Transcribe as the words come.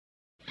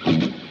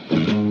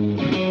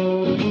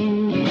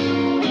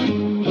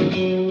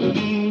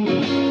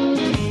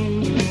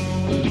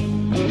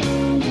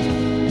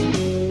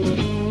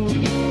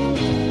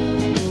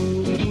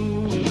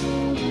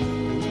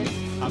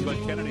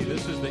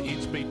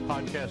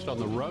On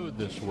the road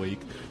this week.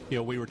 You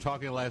know, we were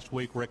talking last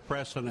week, Rick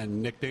Preston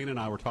and Nick Dean and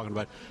I were talking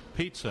about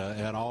pizza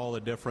and all the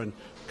different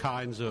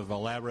kinds of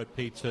elaborate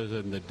pizzas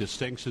and the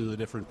distinctions of the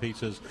different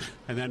pizzas.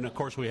 And then, of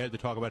course, we had to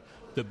talk about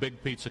the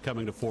big pizza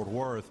coming to Fort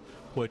Worth,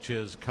 which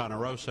is Cane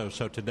Rosso.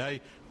 So today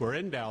we're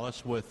in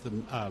Dallas with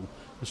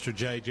Mr.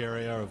 Jay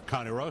Geria of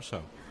Cane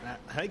Rosso.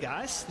 Hey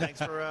guys,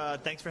 thanks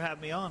for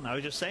having me on. I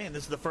was just saying,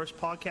 this is the first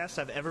podcast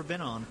I've ever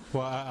been on.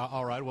 Well,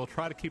 all right, we'll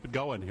try to keep it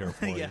going here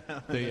for you.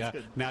 Yeah,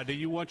 now, do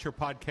you want your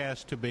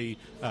podcast to be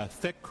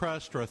thick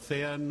crust or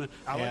thin?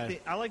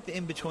 I like the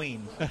in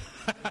between.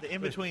 The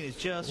in between is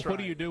just right. What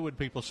do you do when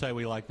people say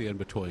we like the in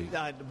between?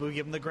 We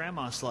give them the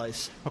grandma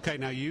slice. Okay,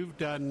 now you've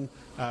done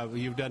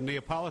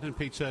Neapolitan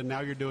pizza, and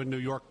now you're doing New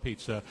York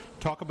pizza.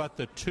 Talk about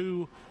the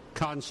two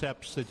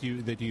concepts that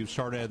you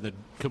started and the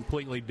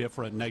completely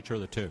different nature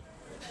of the two.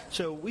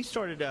 So we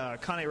started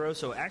Cane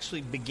Rosso.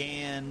 Actually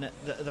began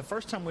the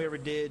first time we ever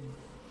did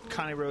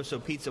Cane Rosso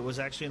pizza was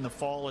actually in the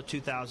fall of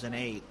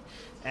 2008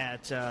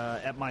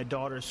 at my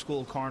daughter's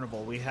school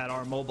carnival. We had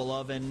our mobile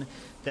oven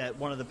that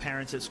one of the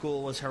parents at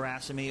school was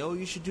harassing me. Oh,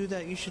 you should do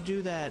that. You should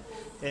do that.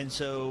 And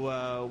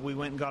so we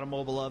went and got a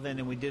mobile oven,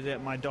 and we did it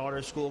at my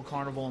daughter's school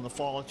carnival in the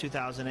fall of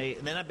 2008.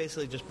 And then I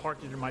basically just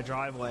parked it in my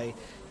driveway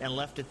and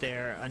left it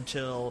there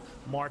until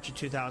March of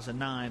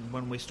 2009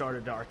 when we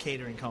started our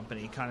catering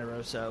company, Cane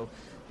Rosso.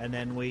 And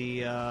then we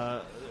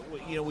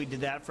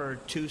did that for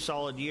 2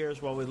 solid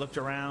years while we looked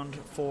around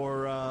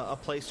for a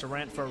place to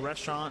rent for a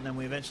restaurant, and then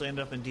we eventually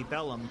ended up in Deep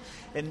Ellum.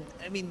 And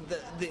I mean,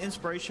 the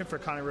inspiration for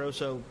Cane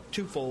Rosso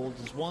twofold.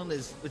 One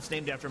is it's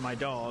named after my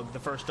dog, the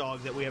first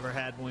dog that we ever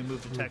had when we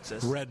moved to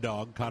Texas. Red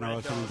Dog, Cane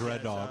Rosso means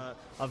Red Dog.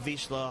 A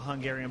Vizsla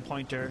Hungarian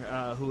Pointer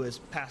who has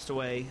passed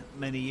away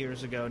many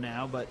years ago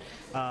now, but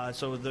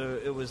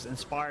it was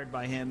inspired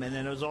by him, and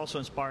then it was also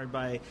inspired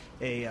by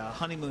a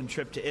honeymoon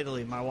trip to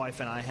Italy my wife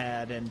and I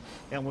had, and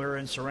we were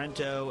in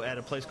Sorrento at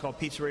a place called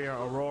Pizzeria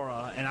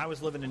Aurora, and I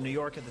was living in New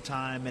York at the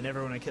time, and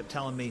everyone kept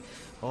telling me,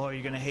 oh,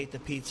 you're going to hate the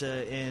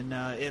pizza in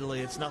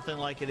Italy. It's nothing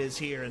like it is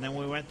here. And then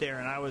we went there,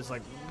 and I was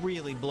like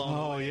really blown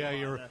away. Oh, yeah,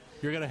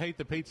 you're going to hate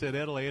the pizza in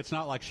Italy. It's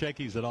not like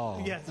Shakey's at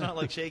all. Yeah, it's not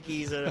like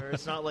Shakey's or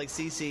it's not like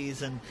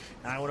Cici's. And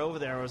I went over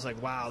there. I was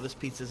like, wow, this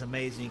pizza is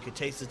amazing. You could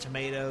taste the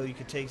tomato. You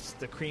could taste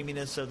the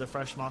creaminess of the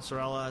fresh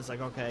mozzarella. I was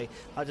like, okay,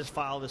 I'll just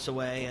file this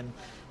away. And,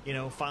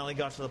 finally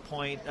got to the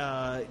point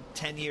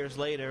 10 years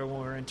later when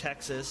we were in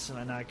Texas,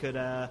 and I could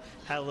had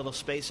a little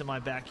space in my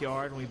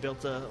backyard, and we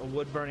built a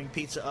wood-burning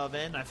pizza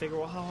oven. I figured,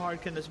 well, how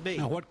hard can this be?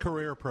 Now, what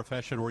career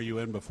profession were you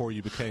in before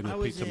you became a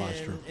pizza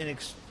master?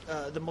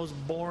 The most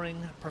boring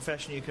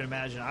profession you can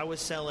imagine. I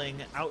was selling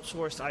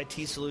outsourced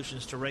IT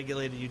solutions to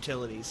regulated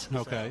utilities.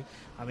 Okay.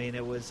 So, I mean,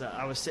 it was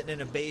I was sitting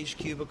in a beige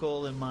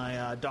cubicle in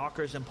my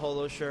Dockers and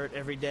polo shirt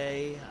every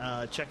day,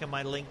 checking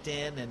my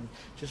LinkedIn and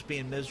just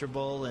being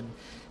miserable. And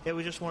it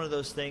was just one of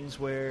those things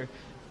where,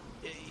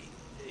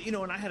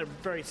 and I had a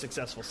very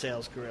successful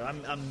sales career.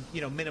 I'm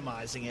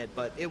minimizing it,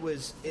 but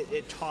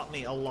it taught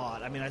me a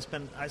lot. I mean, I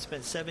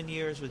spent 7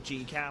 years with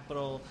GE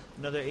Capital,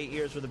 another 8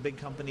 years with a big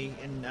company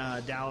in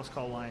Dallas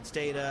called Alliance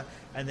Data,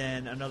 and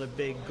then another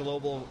big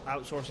global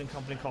outsourcing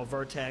company called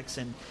Vertex.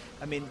 And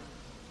I mean,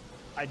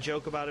 I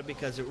joke about it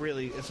because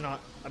it's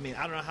not. I mean,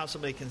 I don't know how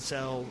somebody can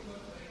sell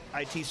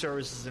IT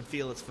services and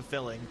feel it's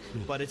fulfilling,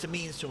 but it's a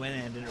means to an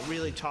end, and it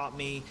really taught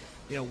me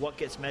what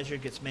gets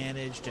measured gets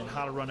managed and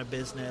how to run a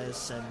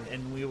business,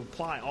 and we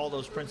apply all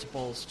those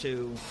principles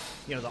to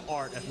the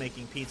art of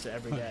making pizza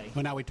every day.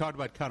 Well, now we talked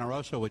about Cane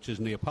Rosso, which is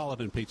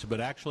Neapolitan pizza,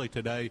 but actually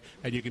today,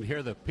 and you can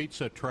hear the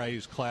pizza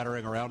trays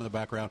clattering around in the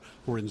background,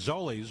 we're in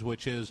Zoli's,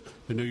 which is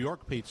the New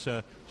York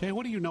pizza. Jay,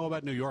 what do you know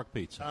about New York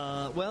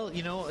pizza? Well,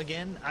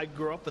 again, I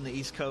grew up on the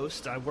East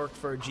Coast. I worked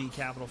for GE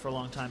Capital for a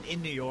long time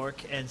in New York,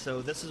 and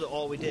so this is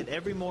all we did.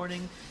 Every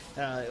morning,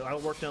 I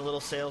worked in a little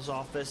sales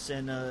office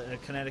in a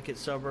Connecticut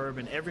suburb,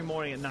 and every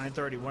morning at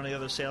 9:30, one of the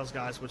other sales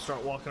guys would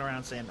start walking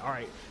around saying, all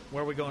right,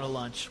 where are we going to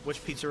lunch? Which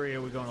pizzeria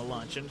are we going to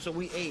lunch? And so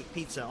we ate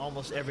pizza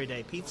almost every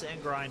day, pizza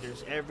and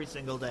grinders every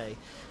single day,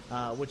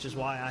 which is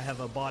why I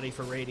have a body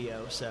for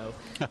radio, so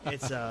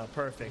it's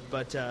perfect.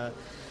 But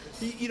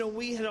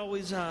we had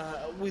always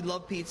we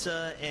love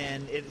pizza,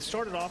 and it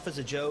started off as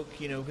a joke,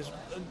 because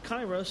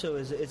Cane Rosso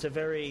it's a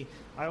very,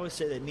 I always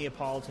say that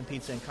Neapolitan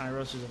pizza and Cane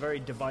Rosso is a very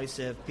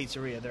divisive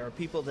pizzeria. There are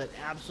people that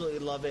absolutely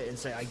love it and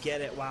say, I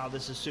get it, wow,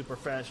 this is super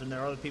fresh, and there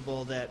are other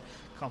people that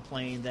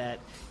complain that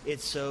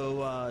it's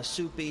so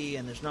soupy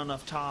and there's not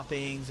enough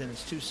toppings and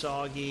it's too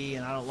soggy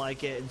and I don't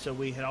like it. And so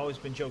we had always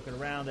been joking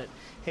around that,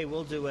 hey,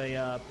 we'll do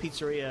a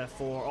pizzeria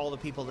for all the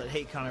people that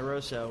hate Cane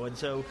Rosso. And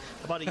so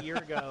about a year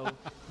ago,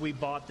 we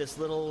bought this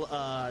little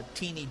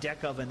teeny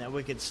deck oven that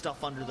we could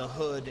stuff under the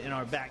hood in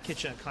our back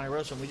kitchen at Cane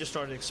Rosso, and we just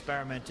started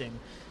experimenting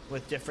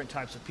with different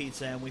types of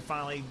pizza, and we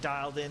finally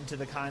dialed into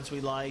the kinds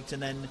we liked.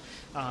 And then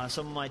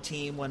some of my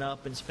team went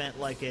up and spent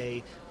like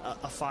a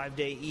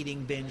 5-day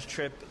eating binge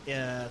trip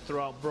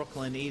throughout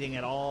Brooklyn, eating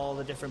at all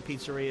the different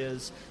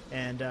pizzerias,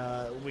 and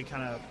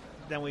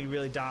then we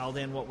really dialed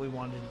in what we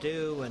wanted to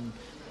do, and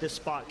this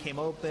spot came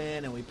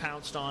open, and we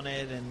pounced on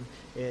it, and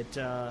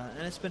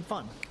it's been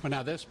fun. Well,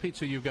 now this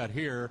pizza you've got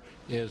here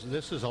is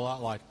a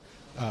lot like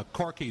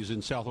Corky's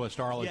in Southwest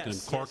Arlington.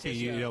 Yes, Corky,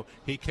 yes, yeah. you know,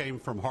 he came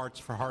from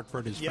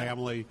Hartford. His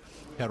family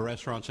had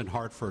restaurants in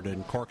Hartford,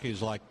 and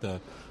Corky's like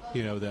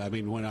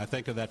when I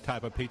think of that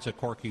type of pizza,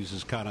 Corky's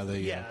is kind of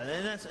the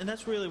and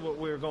that's really what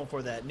we were going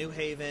for. That New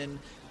Haven,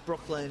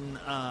 Brooklyn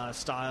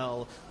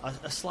style,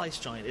 a slice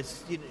joint.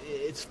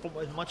 It's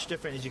much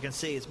different, as you can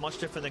see. It's much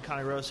different than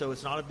Cane Rosso.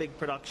 It's not a big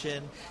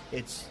production.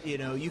 It's,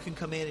 you can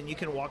come in and you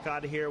can walk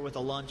out of here with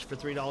a lunch for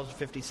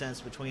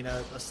 $3.50 between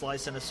a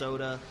slice and a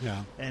soda.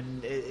 Yeah.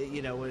 And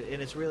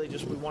and it's really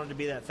just, we wanted to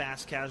be that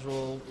fast,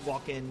 casual,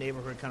 walk-in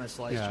neighborhood kind of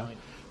slice joint.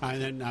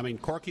 And then,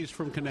 Corky's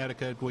from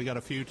Connecticut. We got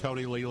a few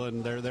Tony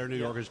Leland. They're New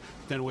Yorkers.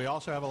 Then we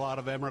also have a lot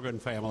of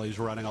immigrant families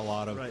running a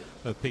lot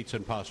of pizza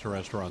and pasta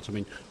restaurants. I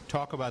mean,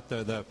 talk about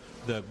the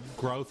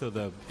growth of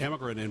the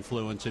immigrant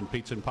influence in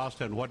pizza and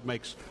pasta, and what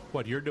makes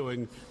what you're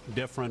doing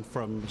different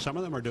from some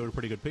of them are doing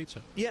pretty good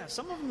pizza. Yeah,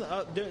 some of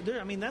them.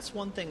 I mean, that's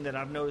one thing that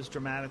I've noticed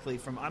dramatically.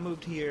 I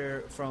moved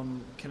here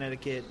from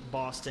Connecticut,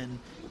 Boston,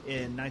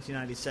 in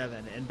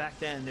 1997, and back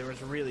then there was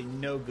really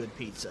no good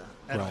pizza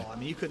at all. I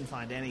mean, you couldn't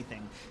find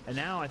anything. And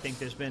now I think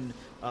there's been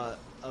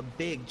a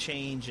big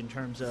change in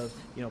terms of,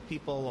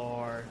 people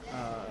are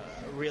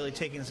really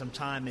taking some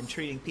time and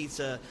treating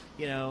pizza,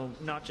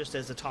 not just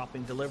as a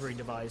topping delivery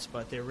device,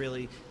 but they're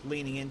really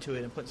leaning into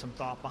it and putting some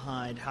thought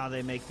behind how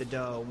they make the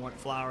dough, what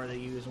flour they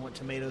use, and what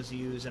tomatoes they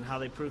use, and how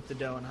they proof the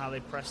dough, and how they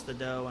press the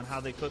dough, and how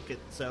they cook it.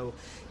 So,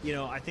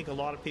 I think a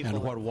lot of people...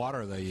 And what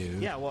water they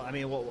use. Yeah, well, I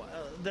mean,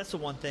 that's the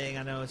one thing.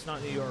 I know it's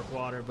not New York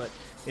water, but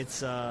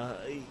it's,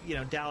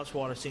 Dallas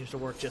water seems to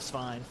work just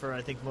fine for,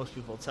 I think, most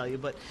people will tell you.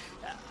 But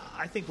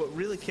I think what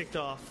really kicked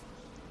off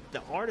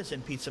the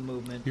artisan pizza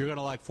movement... You're going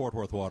to like Fort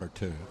Worth water,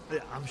 too.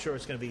 I'm sure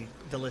it's going to be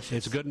delicious.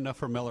 It's good enough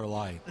for Miller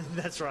Lite.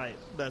 That's right.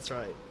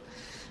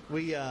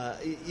 We, I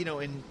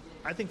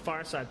think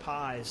Fireside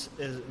Pies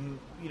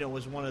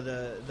was one of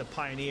the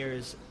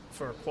pioneers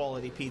for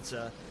quality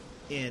pizza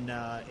in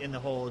the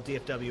whole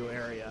DFW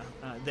area.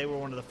 They were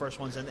one of the first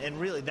ones, and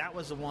really that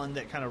was the one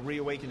that kind of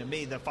reawakened to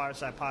me, the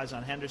Fireside Pies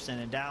on Henderson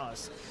in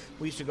Dallas.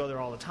 We used to go there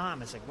all the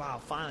time. It's like,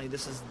 wow, finally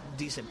this is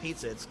decent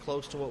pizza. It's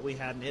close to what we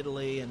had in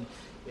Italy, and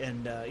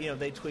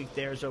they tweaked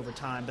theirs over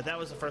time. But that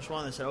was the first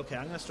one that said, okay,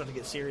 I'm going to start to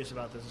get serious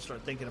about this and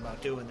start thinking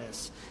about doing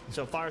this.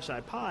 So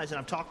Fireside Pies, and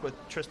I've talked with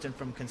Tristan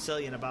from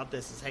Concilian about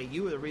this, is, hey,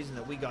 you were the reason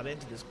that we got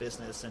into this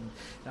business, and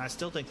I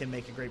still think they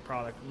make a great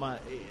product.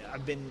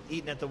 I've been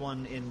eating at the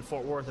one in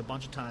Fort Worth a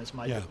bunch of times.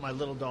 My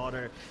little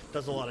daughter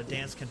does a lot of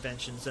dance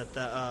conventions at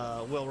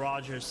the Will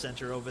Rogers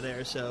Center over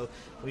there, so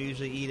we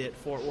usually eat at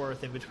Fort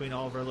Worth in between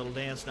all of our little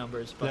dance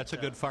numbers. But that's a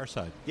good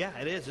Fireside. Yeah,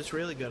 it is. It's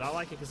really good. I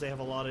like it because they have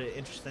a lot of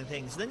interesting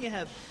things. Then you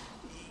have,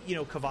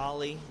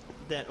 Cavalli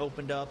that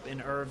opened up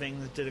in Irving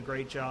that did a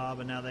great job,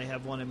 and now they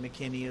have one in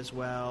McKinney as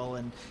well,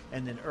 and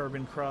then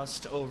Urban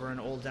Crust over in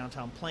Old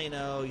Downtown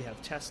Plano. You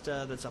have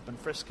Testa that's up in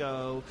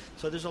Frisco.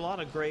 So there's a lot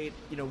of great,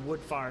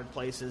 wood-fired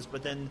places,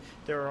 but then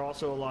there are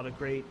also a lot of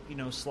great,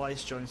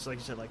 slice joints, like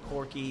you said, like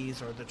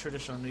Corky's or the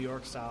traditional New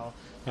York style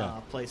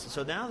places.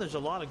 So now there's a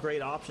lot of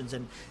great options,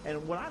 and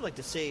what I like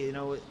to see,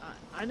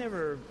 I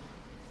never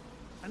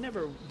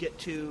get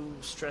too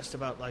stressed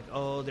about, like,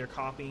 oh, they're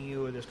copying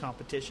you or there's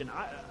competition.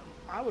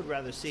 I would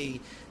rather see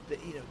that,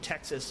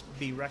 Texas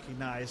be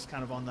recognized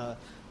kind of on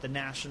the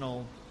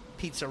national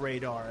pizza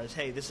radar as,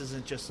 hey, this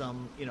isn't just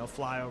some,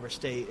 flyover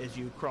state as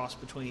you cross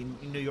between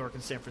New York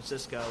and San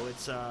Francisco.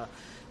 It's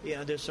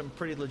there's some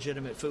pretty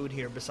legitimate food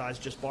here besides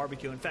just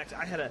barbecue. In fact,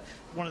 I had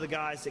one of the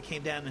guys that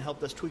came down and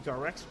helped us tweak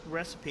our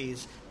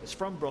recipes. Is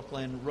from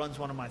Brooklyn, runs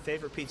one of my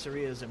favorite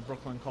pizzerias in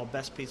Brooklyn called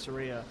Best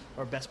Pizzeria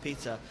or Best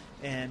Pizza.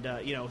 And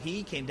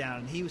he came down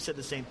and he said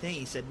the same thing.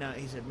 He said,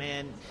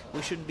 man,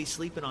 we shouldn't be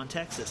sleeping on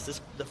Texas.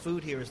 The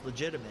food here is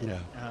legitimate.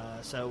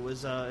 Yeah. So it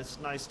was it's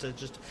nice to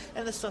just,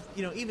 and the stuff,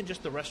 even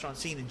just the restaurant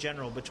scene in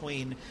general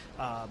between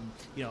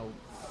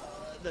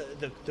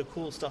the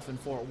cool stuff in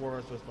Fort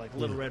Worth with, like,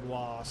 Little Red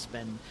Wasp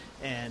and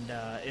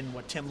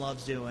what Tim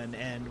Love's doing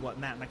and what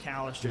Matt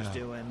McAllister's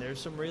doing. There's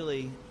some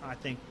really, I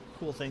think,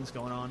 cool things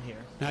going on here.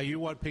 Now, you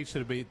want pizza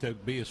to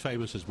be as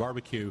famous as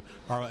barbecue.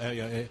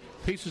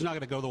 Pizza's not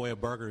going to go the way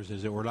of burgers,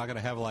 is it? We're not going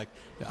to have, like,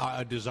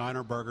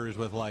 designer burgers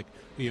with, like,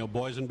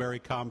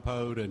 boysenberry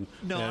compote and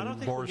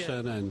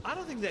Borson. I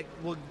don't think that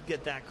we'll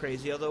get that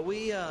crazy, although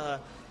we... I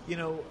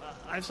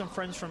have some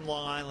friends from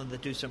Long Island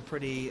that do some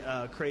pretty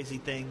crazy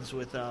things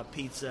with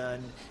pizza,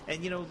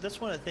 and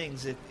that's one of the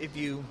things. If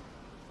you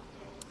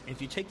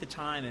take the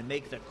time and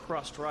make the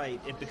crust right,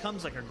 it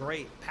becomes like a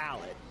great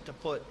palette to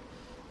put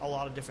a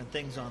lot of different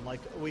things on. Like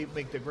we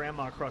make the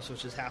grandma crust,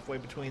 which is halfway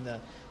between the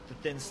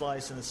thin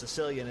slice and the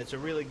Sicilian. It's a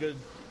really good,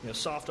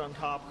 soft on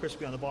top,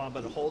 crispy on the bottom,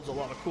 but it holds a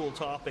lot of cool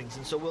toppings.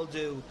 And so we'll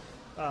do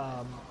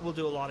a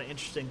lot of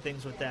interesting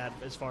things with that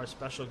as far as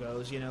special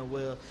goes.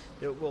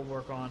 We'll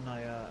work on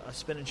a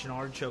spinach and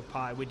artichoke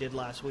pie we did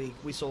last week.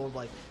 We sold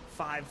like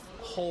 5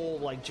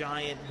 whole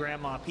giant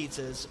grandma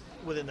pizzas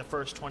within the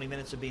first 20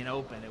 minutes of being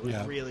open. It was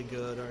really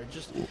good. Or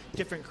just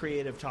different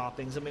creative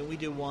toppings. I mean, we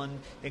do one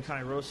in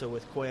Cane Rosso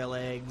with quail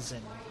eggs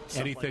and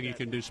stuff anything like you that.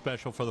 Can do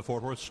special for the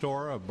Fort Worth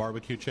store, a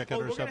barbecue chicken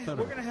or something.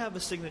 We're gonna have a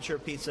signature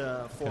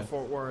pizza for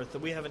Fort Worth.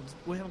 We haven't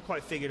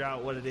quite figured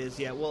out what it is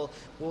yet.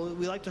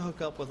 We like to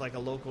hook up with like a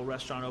local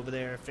restaurant over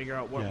there, figure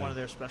out what one of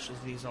their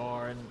specialties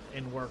are,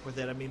 and work with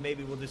it. I mean,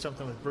 maybe we'll do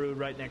something with Brood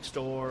right next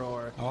door,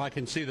 or I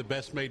can see the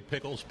best made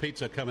pickles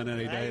pizza coming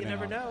any day you now.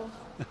 never know.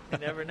 You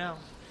never know.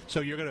 So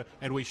you're going to,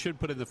 and we should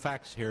put in the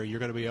facts here, you're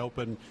going to be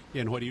open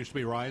in what used to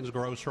be Ryan's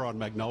Grocer on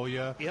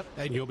Magnolia. Yep.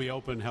 And you'll be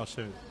open how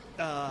soon?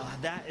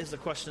 That is the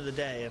question of the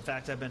day. In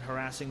fact, I've been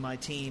harassing my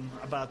team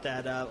about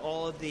that.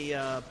 All of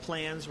the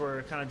plans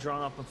were kind of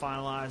drawn up and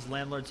finalized.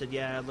 Landlord said,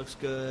 yeah, it looks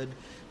good.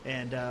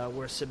 And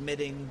we're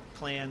submitting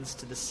plans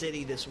to the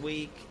city this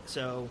week.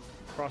 So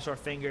cross our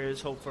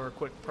fingers, hope for a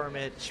quick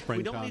permit.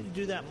 We don't need to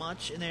do that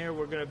much in there.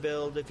 We're going to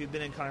build, if you've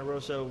been in Cane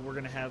Rosso, we're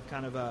going to have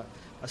kind of a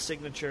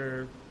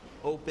signature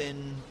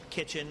open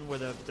kitchen where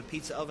the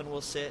pizza oven will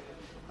sit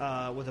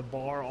with a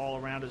bar all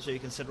around it so you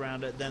can sit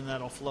around it. Then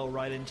that'll flow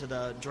right into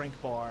the drink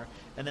bar.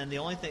 And then the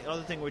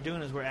other thing we're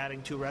doing is we're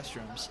adding 2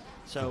 restrooms.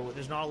 So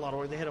there's not a lot of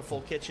work. They had a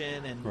full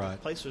kitchen, and the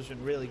place was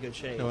in really good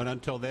shape. So, and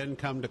until then,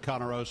 come to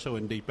Cane Rosso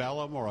in Deep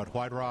Ellum or at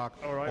White Rock,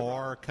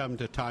 or come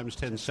to Times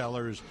 10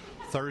 Cellars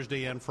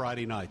Thursday and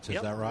Friday nights.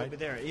 Is that right? We'll be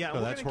there. Yeah,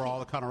 so that's where all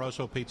the Cane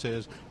Rosso pizza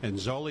is. And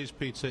Zoli's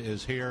Pizza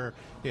is here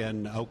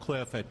in Oak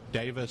Cliff at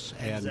Davis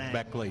and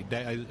Beckley.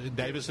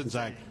 Davis and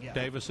Zang. Yeah.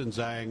 Davis and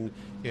Zang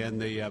in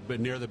the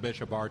near the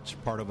Bishop Arts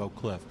part of Oak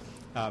Cliff.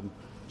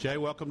 Jay,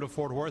 welcome to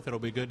Fort Worth. It'll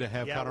be good to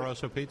have Cane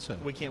Rosso pizza.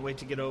 We can't wait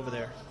to get over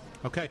there.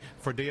 Okay,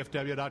 for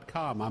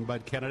DFW.com, I'm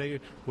Bud Kennedy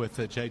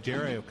with Jay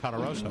Jerry of Cane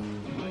Rosso.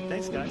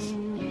 Thanks, guys.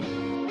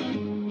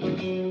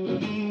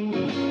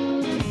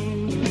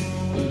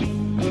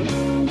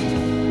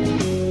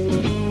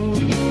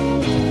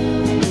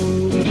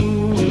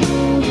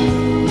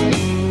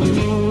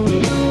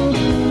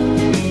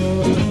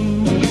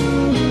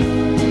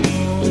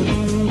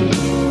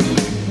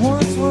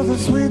 Once was a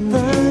sweet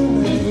thing.